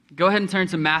go ahead and turn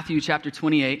to Matthew chapter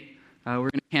 28. We're going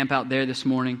to camp out there this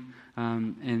morning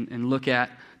and look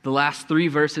at the last three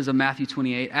verses of Matthew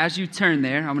 28. As you turn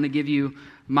there, I'm going to give you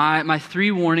my three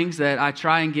warnings that I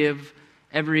try and give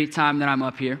every time that I'm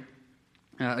up here.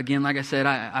 Again, like I said,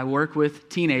 I work with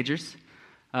teenagers,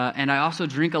 and I also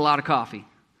drink a lot of coffee.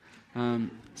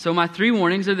 So my three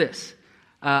warnings are this.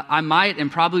 I might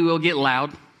and probably will get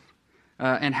loud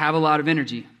and have a lot of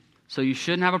energy. So you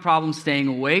shouldn't have a problem staying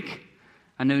awake.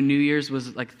 I know New Year's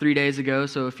was like 3 days ago,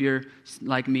 so if you're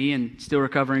like me and still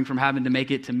recovering from having to make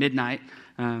it to midnight,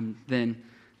 then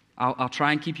I'll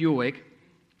try and keep you awake.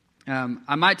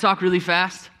 I might talk really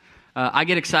fast. I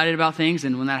get excited about things,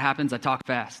 and when that happens, I talk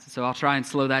fast. So I'll try and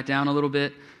slow that down a little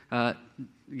bit.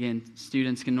 Again,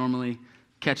 students can normally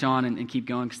catch on and keep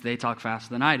going because they talk faster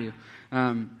than I do.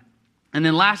 And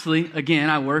then lastly, again,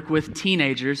 I work with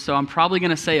teenagers, so I'm probably going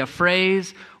to say a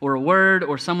phrase or a word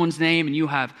or someone's name, and you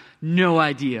have no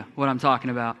idea what I'm talking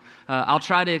about. I'll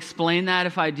try to explain that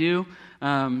if I do,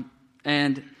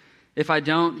 and if I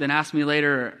don't, then ask me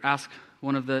later or ask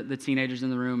one of the teenagers in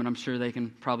the room, and I'm sure they can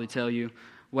probably tell you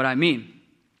what I mean.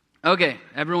 Okay,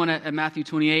 everyone at Matthew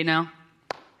 28 now?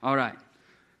 All right.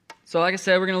 So like I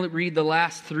said, we're going to read the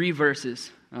last three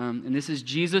verses, and this is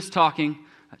Jesus talking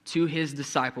to his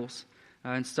disciples.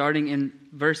 And starting in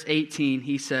verse 18,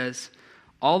 he says,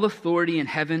 "All authority in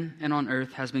heaven and on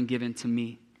earth has been given to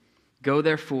me. Go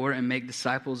therefore and make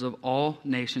disciples of all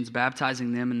nations,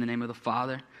 baptizing them in the name of the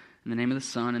Father, in the name of the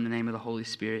Son, and in the name of the Holy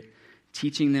Spirit,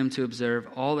 teaching them to observe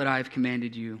all that I have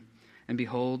commanded you. And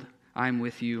behold, I am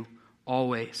with you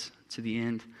always to the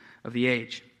end of the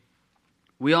age."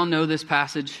 We all know this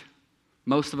passage.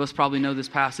 Most of us probably know this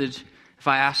passage. If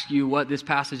I ask you what this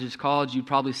passage is called, you'd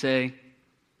probably say,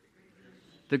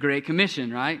 the Great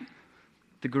Commission, right?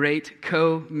 The Great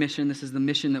Co-Mission. This is the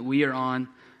mission that we are on.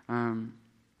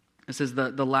 This is one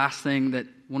of the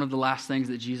last things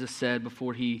that Jesus said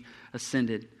before he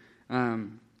ascended.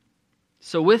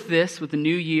 So with the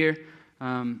new year,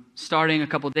 starting a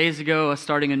couple days ago,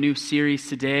 starting a new series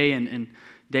today, and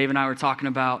Dave and I were talking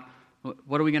about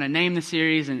what are we going to name the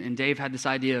series, and Dave had this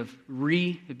idea of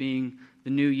it being the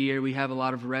new year. We have a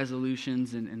lot of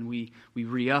resolutions, and we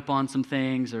re-up on some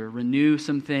things or renew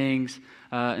some things.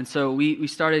 And so we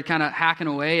started kind of hacking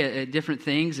away at different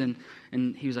things, and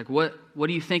he was like, what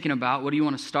are you thinking about? What do you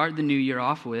want to start the new year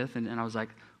off with? And I was like,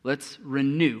 let's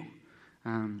renew.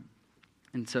 And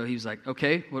so he was like,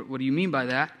 okay, what do you mean by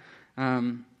that?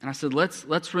 And I said,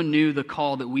 let's renew the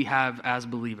call that we have as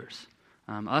believers.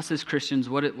 Us as Christians,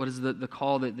 what is the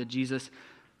call that Jesus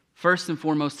first and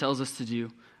foremost tells us to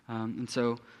do? And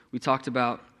so we talked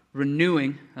about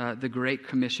renewing the Great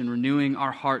Commission, renewing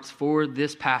our hearts for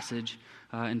this passage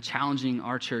and challenging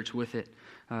our church with it.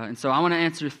 And so I want to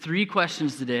answer three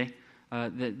questions today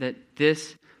that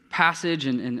this passage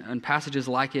and passages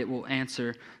like it will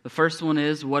answer. The first one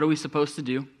is, what are we supposed to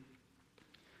do?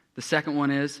 The second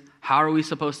one is, how are we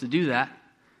supposed to do that?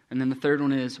 And then the third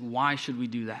one is, why should we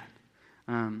do that?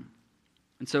 And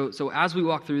so as we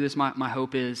walk through this, my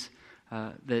hope is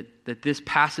that this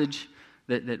passage,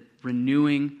 that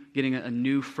renewing, getting a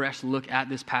new, fresh look at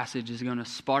this passage is going to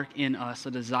spark in us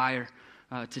a desire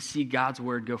to see God's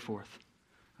word go forth,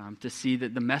 to see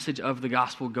that the message of the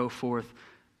gospel go forth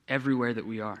everywhere that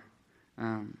we are.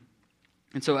 And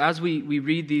so as we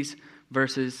read these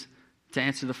verses, to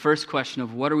answer the first question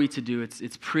of what are we to do,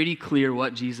 it's pretty clear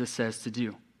what Jesus says to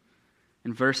do.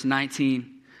 In verse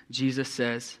 19, Jesus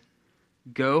says,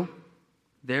 "Go,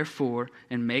 therefore,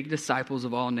 and make disciples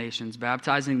of all nations,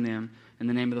 baptizing them in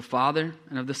the name of the Father,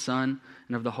 and of the Son,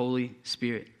 and of the Holy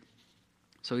Spirit."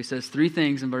 So he says three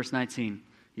things in verse 19.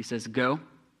 He says, go.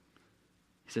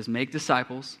 He says, make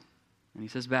disciples. And he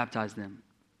says, baptize them.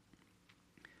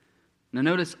 Now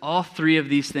notice all three of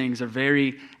these things are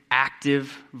very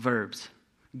active verbs.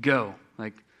 Go.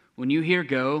 Like when you hear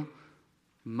go,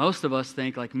 most of us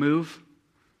think like move,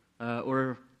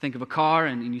 or think of a car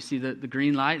and you see the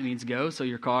green light, it means go. So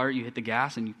your car, you hit the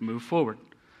gas and you move forward.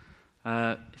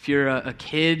 If you're a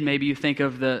kid, maybe you think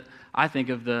of the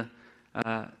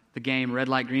game Red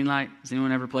Light, Green Light. Has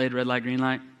anyone ever played Red Light, Green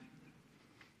Light?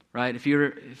 Right? If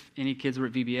any kids were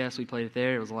at VBS, we played it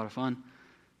there. It was a lot of fun.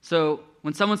 So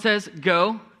when someone says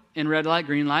go in red light,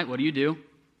 green light, what do?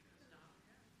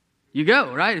 You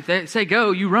go, right? If they say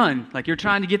go, you run. Like you're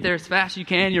trying to get there as fast as you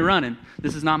can, you're running.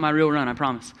 This is not my real run, I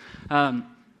promise.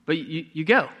 But you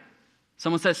go.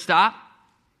 Someone says stop,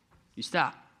 you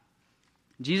stop.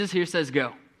 Jesus here says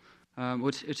go,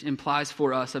 which implies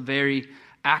for us a very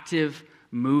active,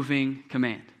 moving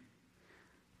command.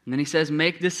 And then he says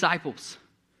make disciples.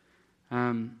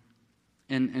 And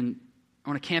I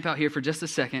want to camp out here for just a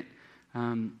second.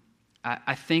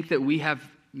 I think that we have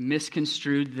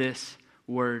misconstrued this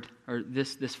word or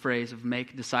this phrase of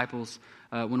make disciples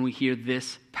when we hear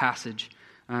this passage.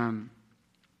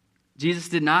 Jesus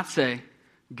did not say,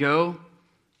 go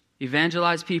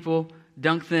evangelize people,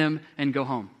 dunk them, and go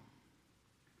home.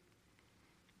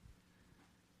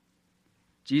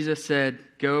 Jesus said,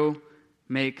 go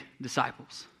make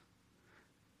disciples.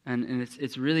 And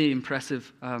it's really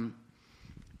impressive and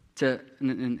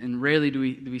rarely do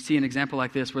we see an example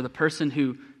like this where the person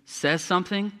who says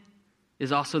something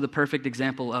is also the perfect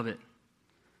example of it.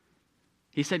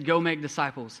 He said, go make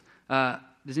disciples.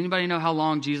 Does anybody know how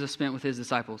long Jesus spent with his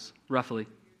disciples, roughly?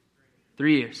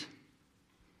 3 years.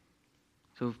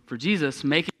 So for Jesus,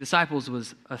 making disciples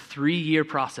was a 3-year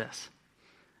process.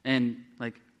 And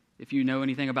like, if you know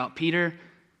anything about Peter,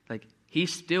 like he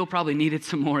still probably needed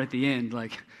some more at the end.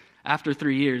 Like after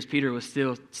 3 years, Peter was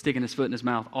still sticking his foot in his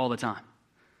mouth all the time.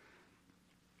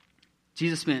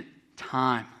 Jesus spent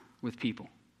time with people.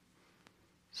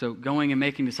 So going and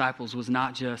making disciples was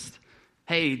not just,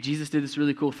 hey, Jesus did this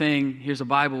really cool thing. Here's a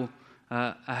Bible.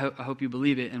 I hope you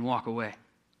believe it and walk away.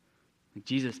 Like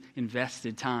Jesus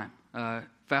invested time.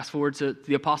 Fast forward to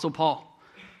the Apostle Paul.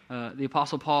 The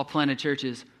Apostle Paul planted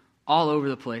churches all over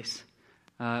the place.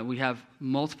 We have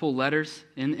multiple letters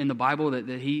in the Bible that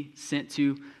he sent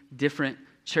to different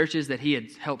churches that he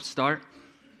had helped start.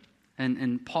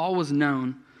 And Paul was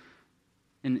known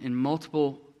in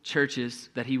multiple churches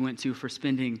that he went to for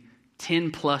spending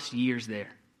 10 plus years there.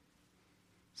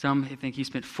 Some think he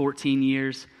spent 14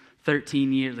 years,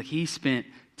 13 years. Like he spent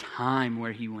time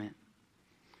where he went.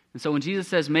 And so when Jesus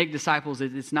says make disciples,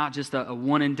 it's not just a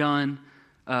one and done,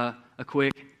 a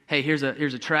quick, hey, here's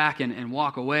a track and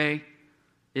walk away.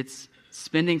 It's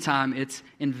spending time, it's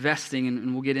investing,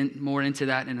 and we'll get more into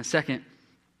that in a second.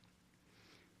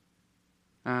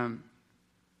 And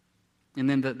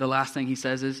then the last thing he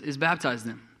says is baptize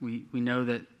them. We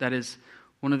know that is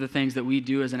one of the things that we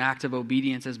do as an act of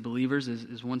obedience as believers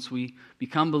is once we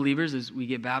become believers is we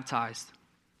get baptized.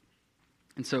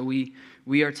 And so we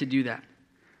are to do that.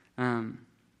 And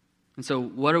so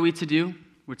what are we to do?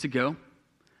 We're to go,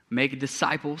 make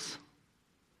disciples,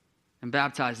 and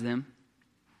baptize them.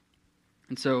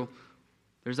 And so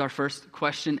there's our first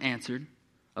question answered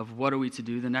of what are we to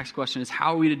do. The next question is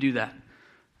how are we to do that?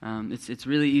 It's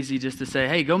really easy just to say,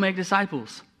 hey, go make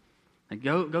disciples. Like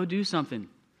go do something.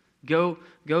 Go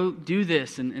do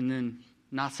this and then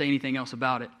not say anything else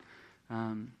about it.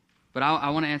 But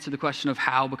I want to answer the question of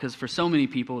how, because for so many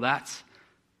people that's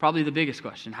probably the biggest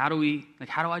question. How do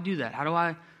I do that? How do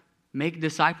I make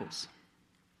disciples?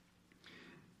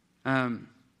 And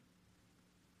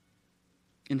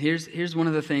here's one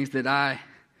of the things that I've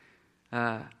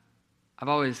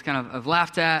always kind of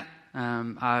laughed at.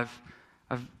 I've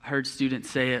heard students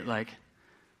say it like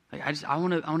I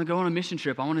want to go on a mission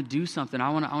trip. I want to do something.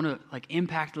 I want to like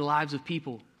impact the lives of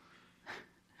people.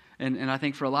 And I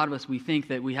think for a lot of us, we think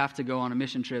that we have to go on a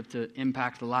mission trip to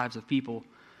impact the lives of people,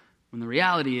 when the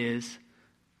reality is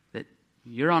that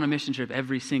you're on a mission trip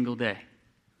every single day.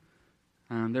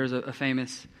 There's a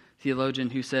famous theologian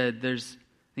who said there's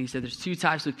two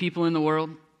types of people in the world.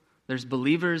 There's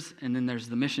believers, and then there's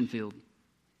the mission field.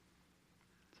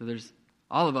 So there's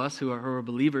all of us who are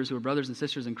believers, who are brothers and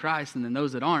sisters in Christ, and then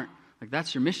those that aren't, like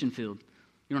that's your mission field.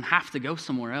 You don't have to go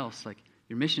somewhere else. Like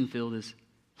your mission field is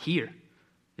here.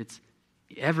 It's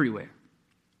everywhere.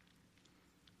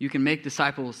 You can make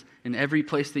disciples in every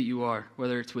place that you are,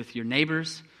 whether it's with your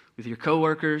neighbors, with your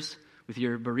coworkers, with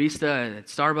your barista at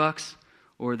Starbucks,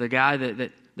 or the guy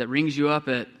that rings you up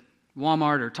at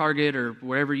Walmart or Target or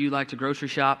wherever you like to grocery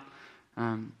shop.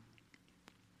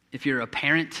 If you're a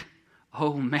parent,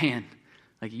 oh man,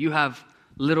 like you have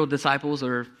little disciples,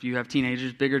 or if you have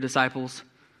teenagers, bigger disciples.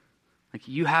 Like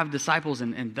you have disciples,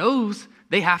 and those,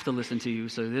 they have to listen to you.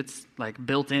 So it's like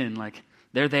built in, like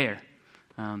they're there.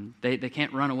 They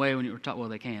can't run away when you're taught. Well,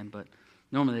 they can, but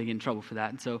normally they get in trouble for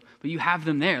that. And so, but you have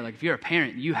them there. Like if you're a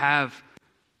parent, you have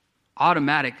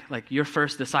automatic, like your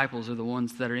first disciples are the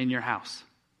ones that are in your house,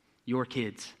 your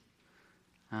kids.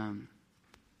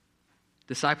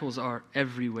 Disciples are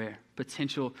everywhere.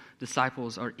 Potential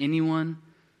disciples are anyone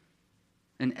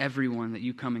and everyone that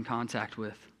you come in contact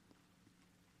with.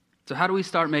 So how do we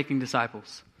start making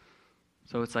disciples?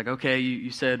 So it's like, okay, you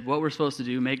said what we're supposed to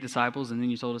do, make disciples, and then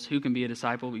you told us who can be a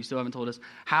disciple, but you still haven't told us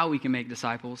how we can make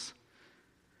disciples.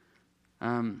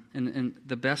 And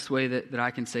the best way that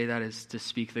I can say that is to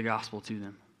speak the gospel to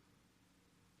them.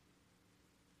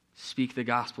 Speak the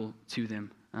gospel to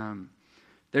them.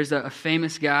 There's a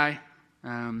famous guy.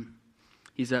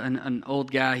 He's an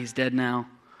old guy. He's dead now.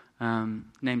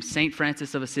 Named Saint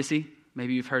Francis of Assisi.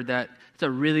 Maybe you've heard that. It's a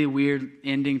really weird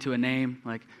ending to a name,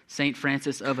 like St.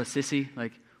 Francis of Assisi.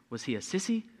 Like, was he a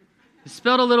sissy? It's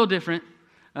spelled a little different,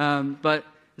 but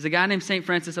there's a guy named St.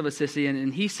 Francis of Assisi,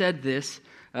 and he said this.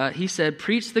 He said,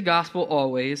 preach the gospel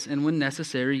always, and when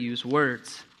necessary, use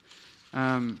words.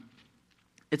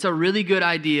 It's a really good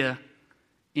idea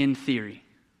in theory.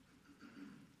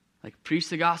 Like, preach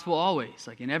the gospel always.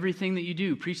 Like, in everything that you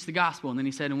do, preach the gospel. And then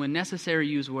he said, and when necessary,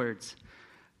 use words.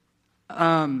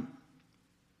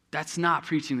 That's not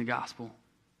preaching the gospel.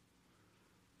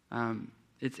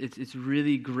 It's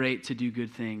really great to do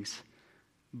good things.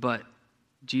 But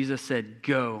Jesus said,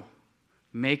 go,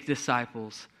 make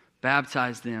disciples,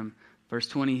 baptize them. Verse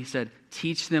 20, he said,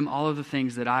 teach them all of the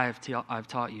things that I've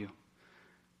taught you.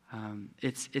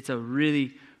 It's a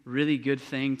really, really good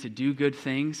thing to do good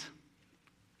things.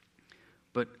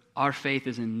 But our faith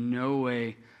is in no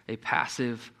way a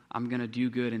passive, I'm going to do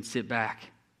good and sit back.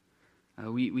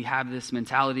 We have this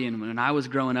mentality, and when I was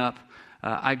growing up,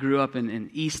 I grew up in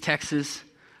East Texas,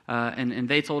 and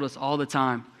they told us all the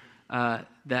time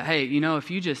that, hey,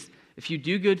 if you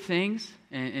do good things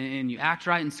and you act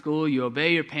right in school, you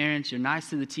obey your parents, you're nice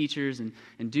to the teachers,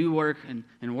 and do work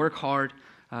and work hard,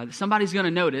 somebody's going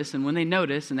to notice, and when they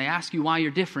notice and they ask you why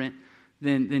you're different,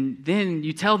 then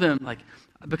you tell them, like,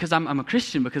 because I'm a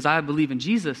Christian, because I believe in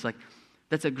Jesus. Like,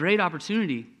 that's a great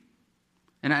opportunity.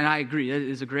 And I agree, that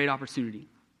is a great opportunity.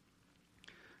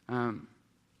 But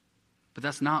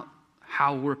that's not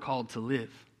how we're called to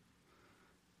live.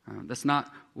 That's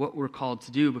not what we're called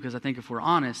to do, because I think if we're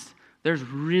honest, there's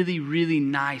really, really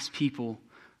nice people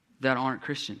that aren't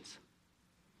Christians.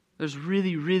 There's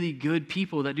really, really good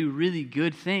people that do really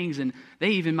good things, and they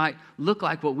even might look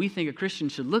like what we think a Christian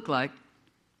should look like,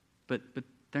 but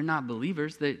they're not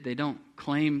believers. They don't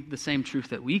claim the same truth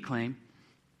that we claim.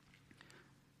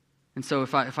 And so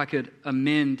if I could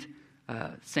amend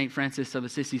St. Francis of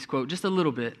Assisi's quote just a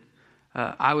little bit,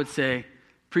 I would say,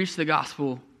 preach the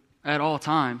gospel at all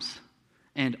times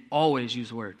and always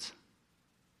use words.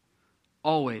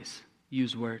 Always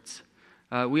use words.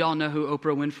 We all know who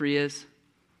Oprah Winfrey is,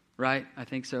 right? I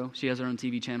think so. She has her own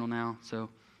TV channel now, so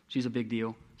she's a big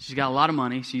deal. She's got a lot of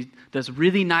money. She does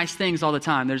really nice things all the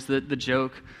time. There's the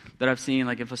joke that I've seen,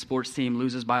 like if a sports team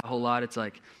loses by a whole lot, it's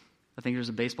like, I think there's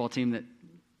a baseball team that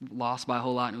lost by a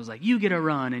whole lot, and it was like, you get a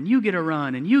run, and you get a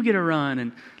run, and you get a run,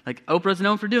 and like Oprah's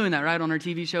known for doing that, right? On her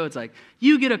TV show, it's like,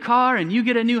 you get a car, and you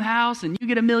get a new house, and you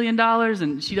get $1 million,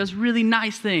 and she does really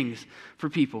nice things for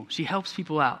people. She helps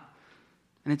people out,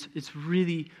 and it's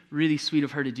really, really sweet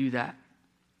of her to do that.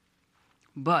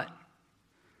 But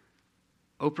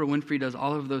Oprah Winfrey does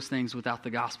all of those things without the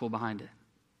gospel behind it.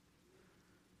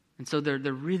 And so they're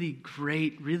really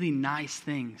great, really nice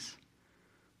things.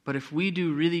 But if we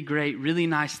do really great, really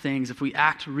nice things, if we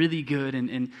act really good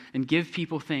and give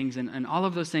people things and all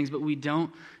of those things, but we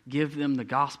don't give them the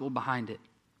gospel behind it,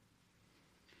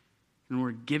 and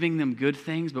we're giving them good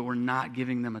things, but we're not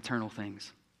giving them eternal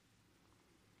things.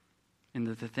 And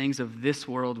that the things of this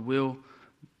world will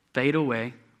fade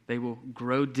away, they will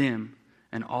grow dim,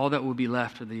 and all that will be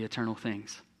left are the eternal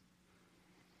things.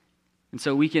 And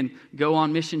so we can go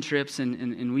on mission trips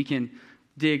and we can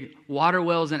dig water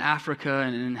wells in Africa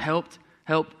and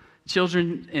help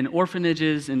children in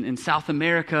orphanages in South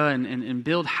America and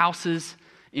build houses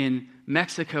in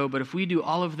Mexico. But if we do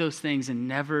all of those things and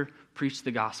never preach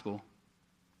the gospel,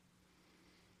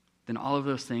 then all of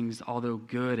those things, although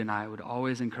good, and I would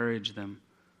always encourage them,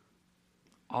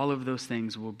 all of those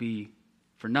things will be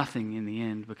for nothing in the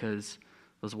end, because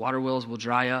those water wells will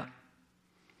dry up.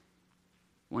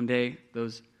 One day,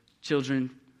 those children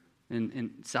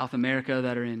in South America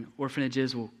that are in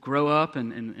orphanages will grow up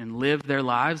and live their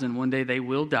lives, and one day they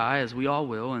will die, as we all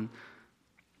will, and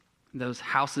those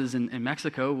houses in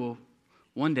Mexico will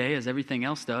one day, as everything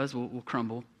else does, will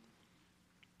crumble.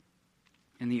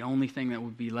 And the only thing that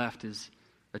would be left is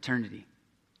eternity.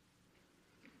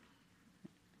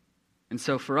 And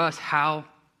so for us, how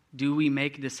do we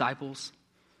make disciples?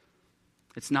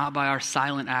 It's not by our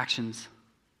silent actions,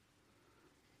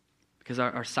 because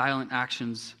our silent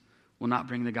actions will not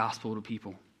bring the gospel to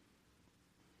people.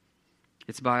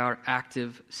 It's by our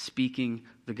active speaking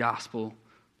the gospel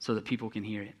so that people can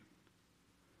hear it.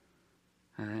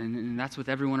 And that's with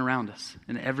everyone around us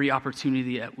and every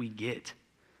opportunity that we get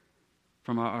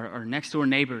from our next door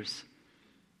neighbors.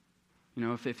 You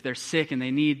know, if they're sick and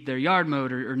they need their yard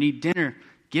mowed or need dinner,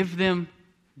 give them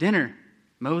dinner,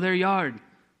 mow their yard,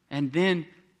 and then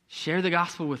share the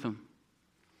gospel with them.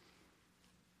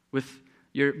 With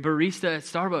your barista at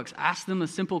Starbucks, ask them a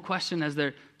simple question as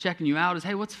they're checking you out is,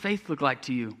 hey, what's faith look like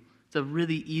to you? It's a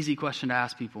really easy question to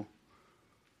ask people.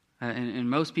 And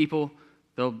most people,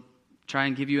 they'll try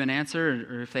and give you an answer,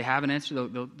 or if they have an answer,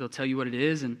 they'll tell you what it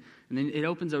is, and then it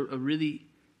opens a really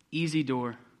easy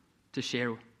door to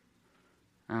share.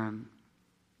 And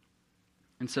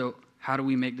so how do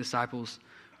we make disciples?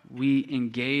 We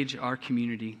engage our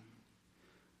community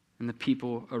and the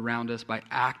people around us by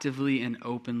actively and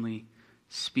openly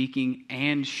speaking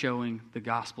and showing the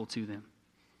gospel to them.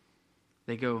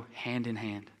 They go hand in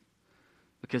hand.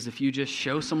 Because if you just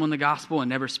show someone the gospel and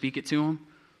never speak it to them,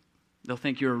 they'll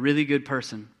think you're a really good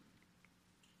person.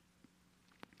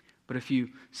 But if you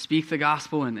speak the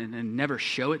gospel and never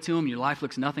show it to them, your life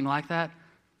looks nothing like that,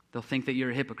 they'll think that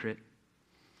you're a hypocrite.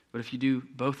 But if you do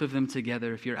both of them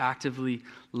together, if you're actively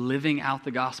living out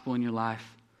the gospel in your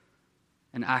life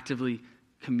and actively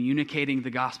communicating the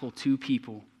gospel to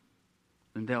people,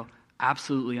 then they'll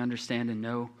absolutely understand and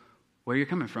know where you're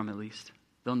coming from, at least.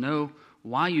 They'll know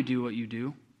why you do what you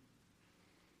do.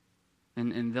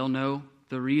 And they'll know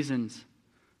the reasons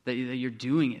that you're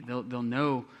doing it. They'll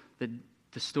know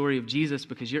the story of Jesus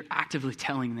because you're actively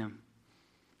telling them.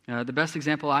 The best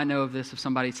example I know of this, of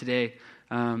somebody today,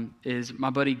 is my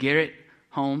buddy Garrett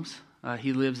Holmes.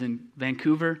 He lives in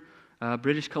Vancouver,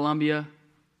 British Columbia,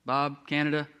 Bob,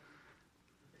 Canada,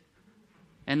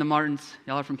 and the Martins.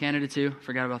 Y'all are from Canada too.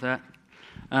 Forgot about that.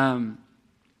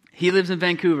 He lives in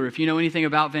Vancouver. If you know anything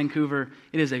about Vancouver,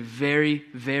 it is a very,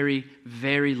 very,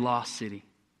 very lost city.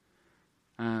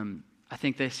 I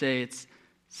think they say it's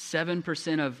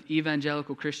 7% of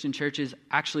evangelical Christian churches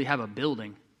actually have a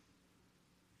building.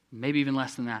 Maybe even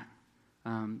less than that.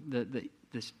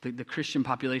 The Christian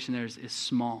population there is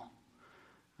small.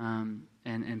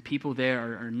 And people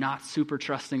there are not super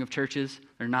trusting of churches.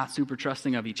 They're not super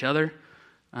trusting of each other.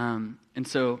 And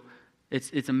so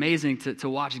it's amazing to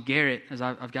watch Garrett, as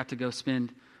I've got to go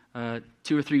spend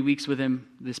 2 or 3 weeks with him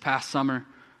this past summer,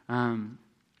 and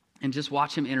just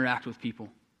watch him interact with people.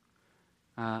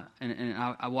 And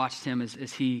I watched him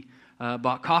as he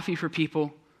bought coffee for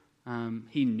people.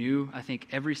 He knew, I think,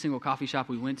 every single coffee shop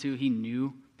we went to, he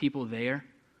knew people there.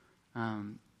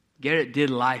 Garrett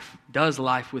does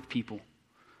life with people.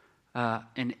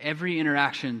 And every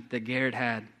interaction that Garrett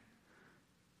had,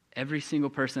 every single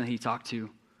person that he talked to,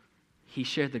 he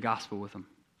shared the gospel with them.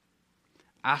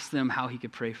 Asked them how he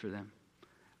could pray for them.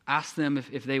 Asked them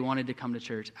if they wanted to come to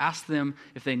church. Asked them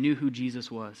if they knew who Jesus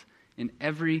was. In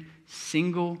every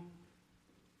single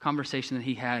conversation that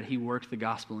he had, he worked the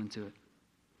gospel into it.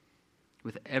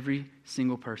 With every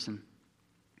single person.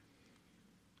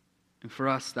 And for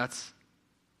us, that's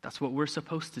what we're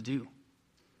supposed to do.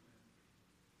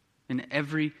 In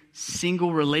every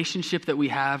single relationship that we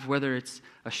have, whether it's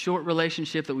a short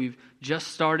relationship that we've just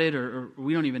started or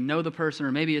we don't even know the person,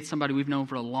 or maybe it's somebody we've known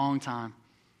for a long time,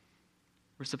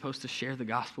 we're supposed to share the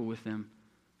gospel with them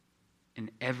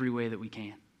in every way that we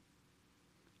can.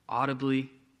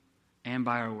 Audibly and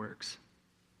by our works.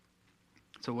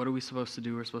 So what are we supposed to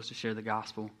do? We're supposed to share the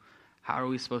gospel. How are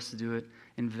we supposed to do it?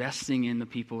 Investing in the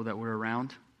people that we're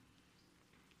around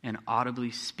and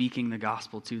audibly speaking the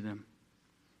gospel to them.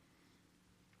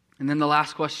 And then the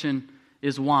last question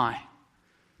is why?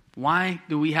 Why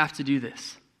do we have to do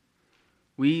this?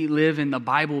 We live in the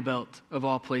Bible Belt of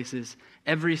all places.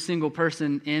 Every single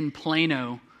person in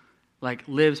Plano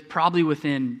lives probably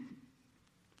within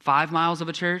 5 miles of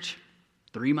a church,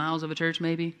 3 miles of a church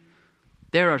maybe.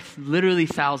 There are literally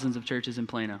thousands of churches in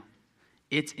Plano.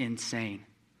 It's insane.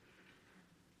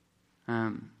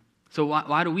 So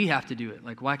why do we have to do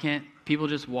it? Why can't people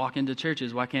just walk into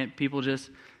churches? Why can't people just,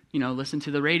 listen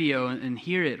to the radio and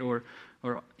hear it or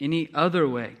any other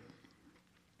way?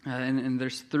 And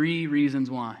there's 3 reasons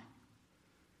why.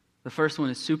 The first one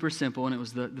is super simple, and it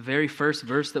was the very first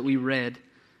verse that we read.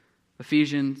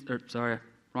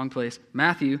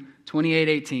 Matthew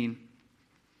 28:18.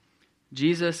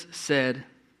 Jesus said,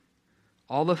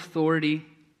 "All authority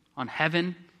in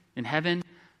heaven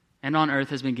and on earth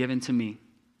has been given to me."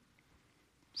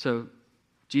 So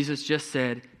Jesus just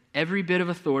said, every bit of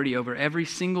authority over every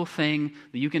single thing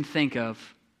that you can think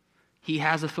of, he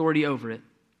has authority over it.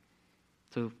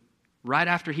 So right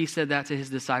after he said that to his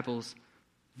disciples,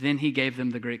 then he gave them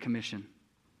the Great Commission.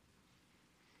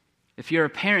 If you're a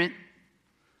parent,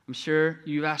 I'm sure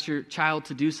you've asked your child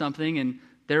to do something and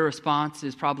their response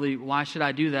is probably, "Why should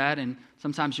I do that?" And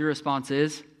sometimes your response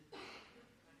is,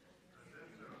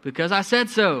 "Because I said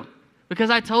so. Because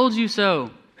I told you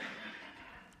so."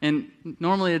 And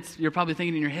normally you're probably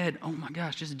thinking in your head, "Oh my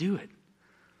gosh, just do it."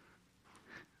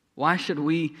 Why should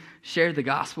we share the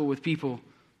gospel with people?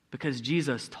 Because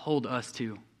Jesus told us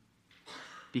to.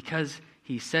 Because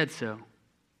he said so.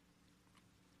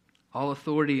 All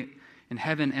authority in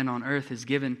heaven and on earth is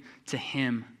given to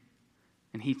him.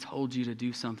 And he told you to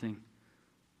do something.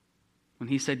 When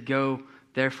he said, go,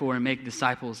 therefore, and make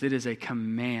disciples, it is a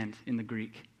command in the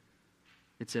Greek.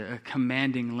 It's a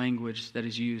commanding language that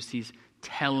is used. He's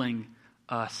telling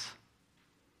us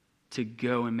to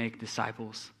go and make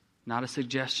disciples. Not a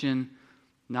suggestion,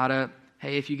 not a,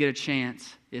 hey, if you get a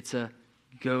chance. It's a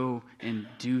go and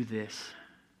do this.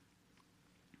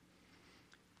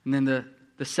 And then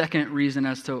the second reason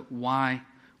as to why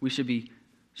we should be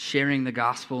sharing the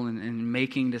gospel and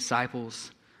making disciples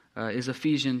is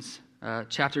Ephesians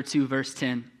chapter 2, verse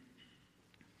 10.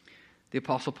 The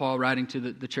Apostle Paul, writing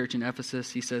to the church in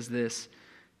Ephesus, he says this.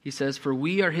 He says, for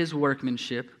we are his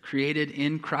workmanship, created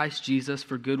in Christ Jesus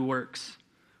for good works,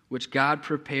 which God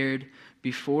prepared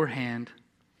beforehand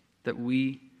that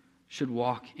we should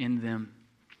walk in them.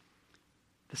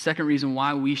 The second reason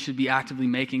why we should be actively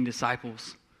making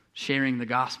disciples, sharing the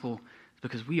gospel, is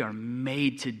because we are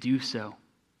made to do so.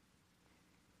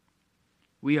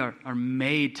 We are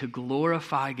made to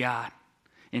glorify God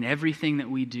in everything that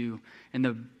we do. And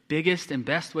the biggest and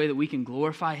best way that we can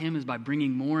glorify him is by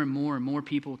bringing more and more and more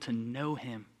people to know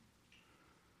him.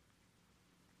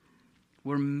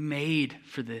 We're made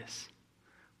for this.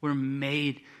 We're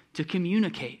made to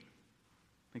communicate.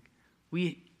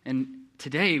 And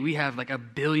today we have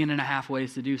 1.5 billion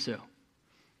ways to do so.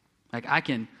 I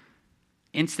can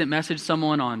instant message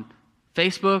someone on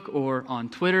Facebook or on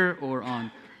Twitter or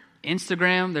on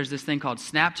Instagram. There's this thing called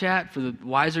Snapchat for the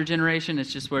wiser generation.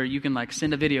 It's just where you can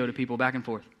send a video to people back and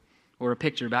forth or a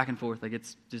picture back and forth.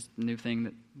 It's just a new thing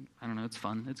that, I don't know, it's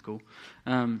fun. It's cool.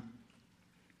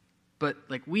 But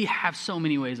we have so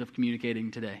many ways of communicating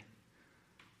today.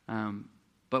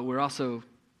 But we're also,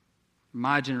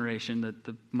 my generation,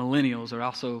 the millennials are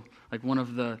also one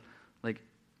of the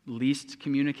least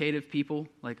communicative people,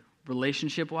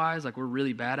 relationship-wise. We're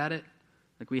really bad at it.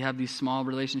 We have these small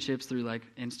relationships through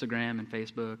Instagram and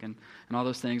Facebook and all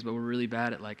those things, but we're really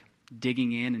bad at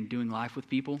digging in and doing life with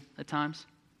people at times.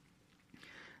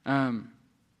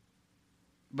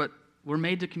 But we're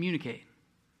made to communicate.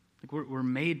 We're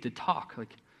made to talk.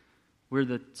 We're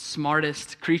the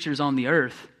smartest creatures on the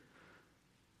earth,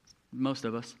 most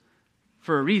of us,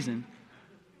 for a reason.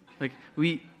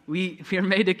 We are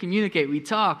made to communicate. We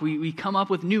talk. We come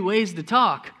up with new ways to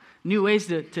talk. New ways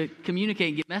to communicate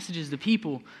and get messages to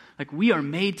people. We are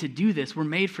made to do this. We're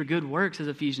made for good works, as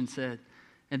Ephesians said.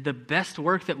 And the best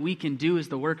work that we can do is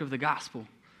the work of the gospel.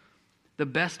 The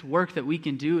best work that we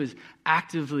can do is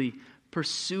actively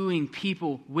pursuing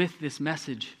people with this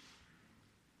message.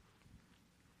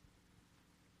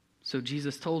 So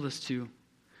Jesus told us to.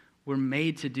 We're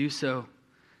made to do so.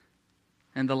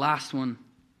 And the last one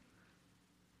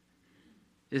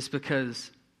is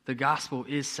because the gospel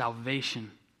is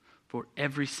salvation for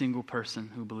every single person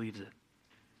who believes it.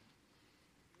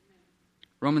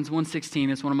 Romans 1:16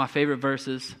 is one of my favorite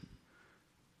verses.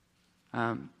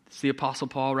 It's the Apostle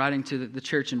Paul writing to the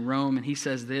church in Rome, and he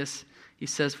says this. He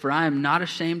says, for I am not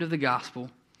ashamed of the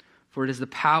gospel, for it is the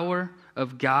power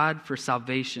of God for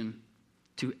salvation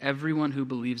to everyone who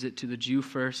believes it, to the Jew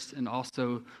first and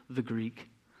also the Greek.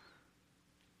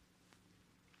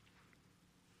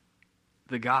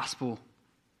 The gospel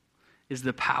is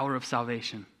the power of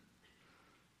salvation.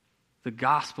 The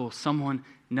gospel, someone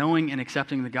knowing and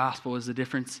accepting the gospel, is the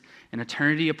difference in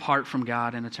eternity apart from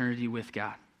God and eternity with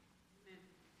God. Amen.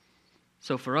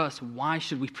 So for us, why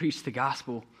should we preach the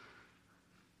gospel?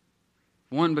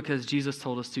 1, because Jesus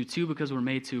told us to. 2, because we're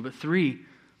made to. But 3,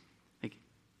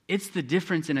 it's the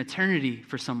difference in eternity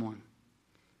for someone.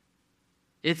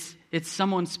 It's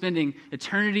someone spending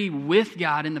eternity with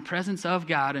God in the presence of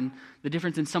God, and the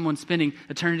difference in someone spending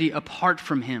eternity apart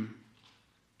from him.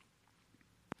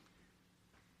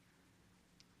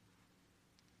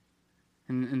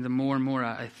 And the more and more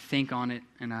I think on it,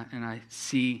 and I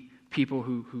see people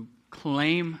who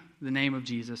claim the name of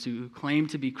Jesus, who claim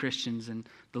to be Christians, and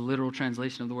the literal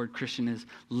translation of the word Christian is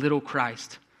little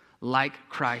Christ, like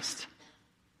Christ.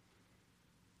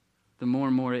 The more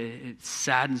and more it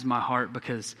saddens my heart,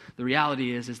 because the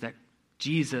reality is that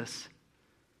Jesus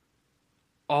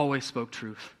always spoke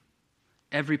truth.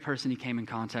 Every person he came in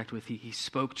contact with, he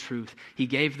spoke truth. He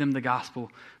gave them the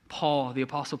gospel. Paul, the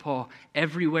Apostle Paul,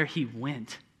 everywhere he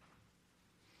went,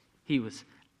 he was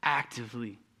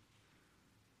actively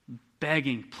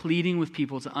begging, pleading with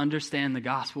people to understand the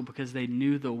gospel because they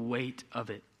knew the weight of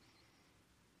it.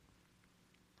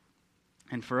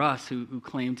 And for us who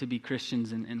claim to be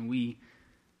Christians and we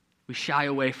shy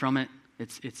away from it,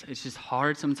 it's just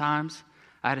hard sometimes.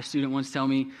 I had a student once tell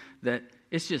me that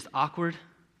it's just awkward.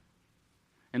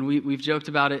 And we've joked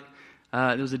about it.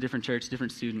 It was a different church,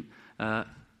 different student, not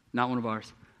one of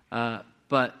ours.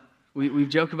 But we've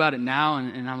joked about it now,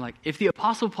 and I'm like, if the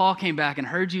Apostle Paul came back and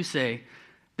heard you say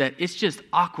that it's just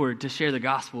awkward to share the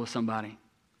gospel with somebody,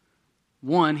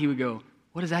 one, he would go,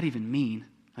 what does that even mean?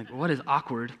 Like, what is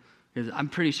awkward? Because I'm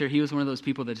pretty sure he was one of those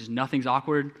people that just nothing's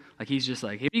awkward. Like, he's just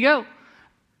like, here you go.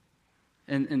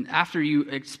 And after you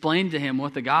explained to him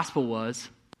what the gospel was,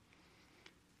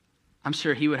 I'm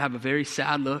sure he would have a very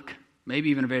sad look, maybe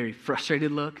even a very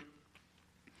frustrated look.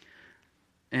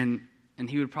 And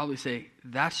he would probably say,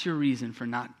 that's your reason for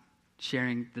not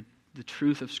sharing the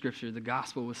truth of Scripture, the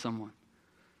gospel with someone.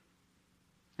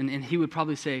 And he would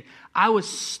probably say, I was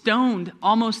stoned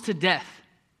almost to death.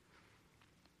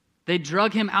 They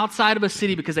drug him outside of a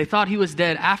city because they thought he was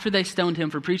dead after they stoned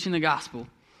him for preaching the gospel.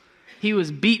 He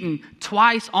was beaten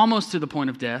twice, almost to the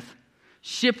point of death,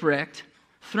 shipwrecked,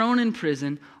 thrown in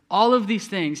prison, all of these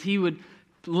things. He would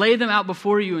lay them out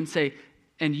before you and say,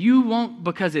 and you won't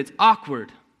because it's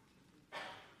awkward.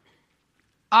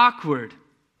 Awkward.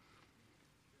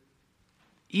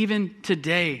 Even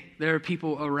today, there are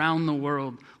people around the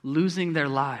world losing their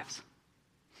lives.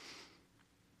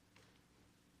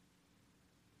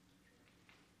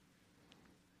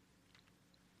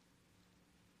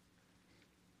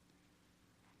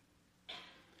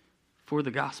 For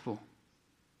the gospel.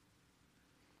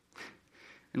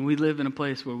 And we live in a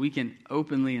place where we can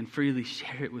openly and freely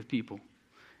share it with people,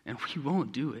 and we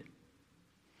won't do it.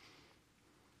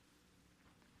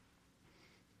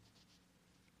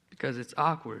 Because it's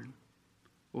awkward,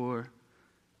 or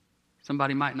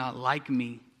somebody might not like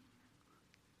me.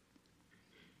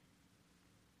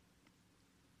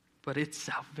 But it's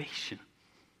salvation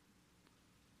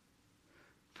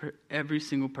for every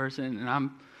single person, and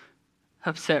I'm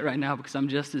upset right now because I'm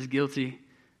just as guilty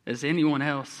as anyone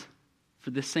else for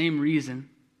the same reason.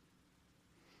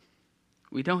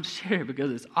 We don't share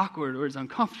because it's awkward or it's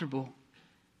uncomfortable.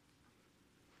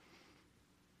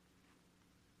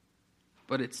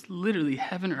 But it's literally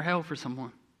heaven or hell for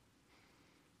someone.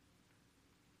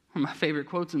 One of my favorite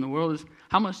quotes in the world is,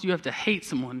 how much do you have to hate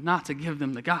someone not to give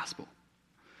them the gospel?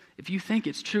 If you think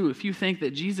it's true, if you think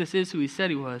that Jesus is who he said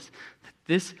he was, that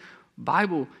this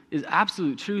Bible is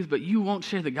absolute truth, but you won't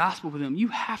share the gospel with them, you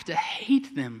have to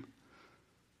hate them.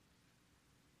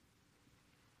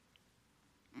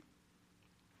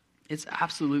 It's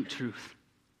absolute truth.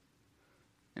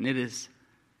 And it is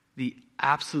the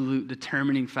absolute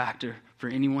determining factor for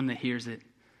anyone that hears it,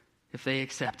 if they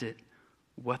accept it,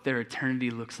 what their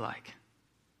eternity looks like.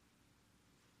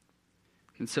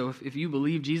 And so if you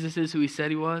believe Jesus is who he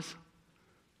said he was,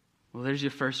 well, there's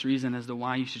your first reason as to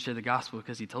why you should share the gospel,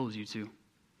 because he told you to.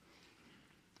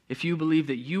 If you believe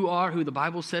that you are who the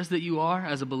Bible says that you are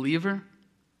as a believer,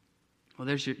 well,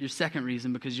 there's your second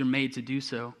reason, because you're made to do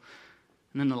so.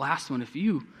 And then the last one, if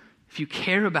you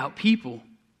care about people,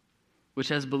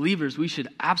 which as believers we should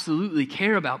absolutely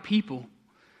care about people.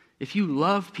 If you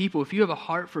love people, if you have a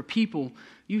heart for people,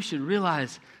 you should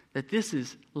realize that this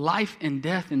is life and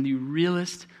death in the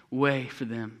realest way for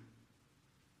them.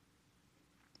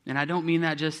 And I don't mean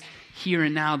that just here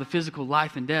and now, the physical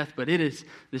life and death, but it is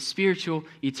the spiritual,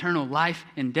 eternal life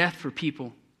and death for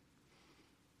people.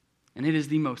 And it is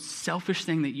the most selfish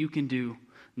thing that you can do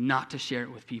not to share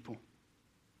it with people.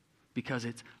 Because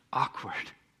it's awkward.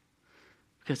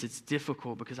 Because it's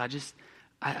difficult. Because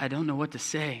I don't know what to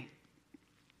say.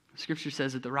 Scripture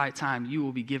says at the right time, you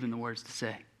will be given the words to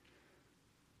say.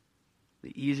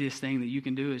 The easiest thing that you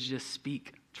can do is just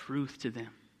speak truth to them.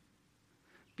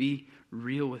 Be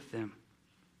real with them.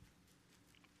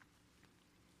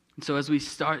 And so as we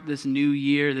start this new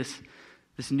year, this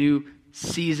new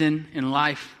season in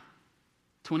life,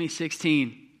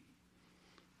 2016,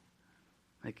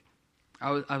 like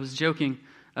I was joking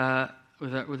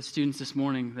with the students this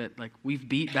morning that like we've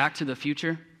beat Back to the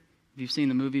Future. If you've seen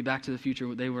the movie Back to the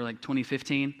Future, they were like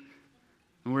 2015,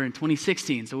 and we're in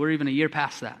 2016, so we're even a year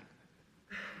past that.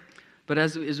 But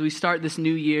as we start this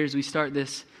new year, as we start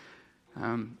this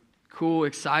cool,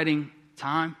 exciting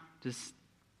time, just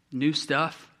new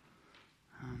stuff,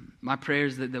 my prayer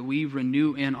is that we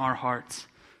renew in our hearts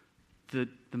the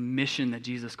mission that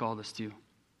Jesus called us to.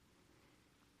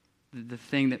 The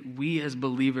thing that we as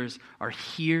believers are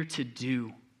here to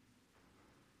do.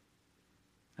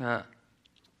 I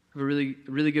have a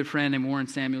really good friend named Warren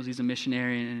Samuels. He's a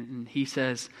missionary, and he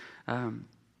says,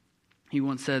 he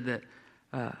once said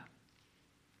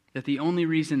that the only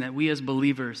reason that we as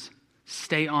believers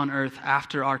stay on earth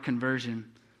after our conversion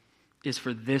is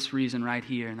for this reason right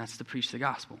here, and that's to preach the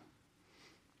gospel.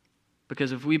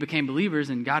 Because if we became believers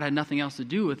and God had nothing else to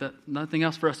do with it, nothing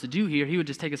else for us to do here, he would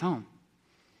just take us home.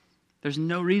 There's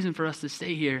no reason for us to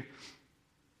stay here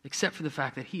except for the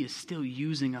fact that he is still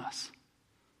using us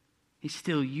He's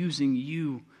still using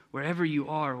you wherever you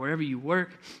are, wherever you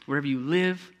work, wherever you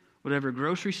live, whatever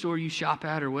grocery store you shop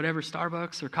at, or whatever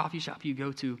Starbucks or coffee shop you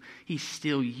go to. He's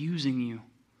still using you.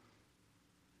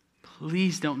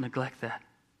 Please don't neglect that.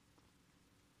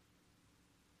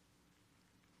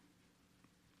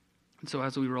 And so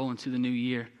as we roll into the new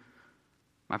year,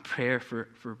 my prayer for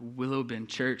Willow Bend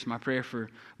Church, my prayer for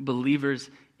believers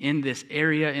in this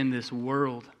area, in this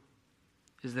world,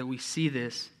 is that we see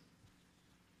this,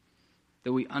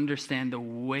 that we understand the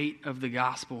weight of the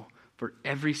gospel for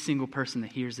every single person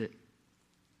that hears it,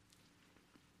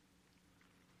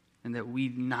 and that we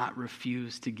not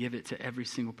refuse to give it to every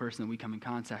single person that we come in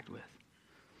contact with,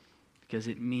 because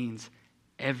it means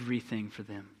everything for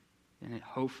them, and it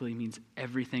hopefully means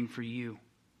everything for you.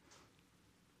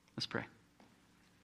 Let's pray.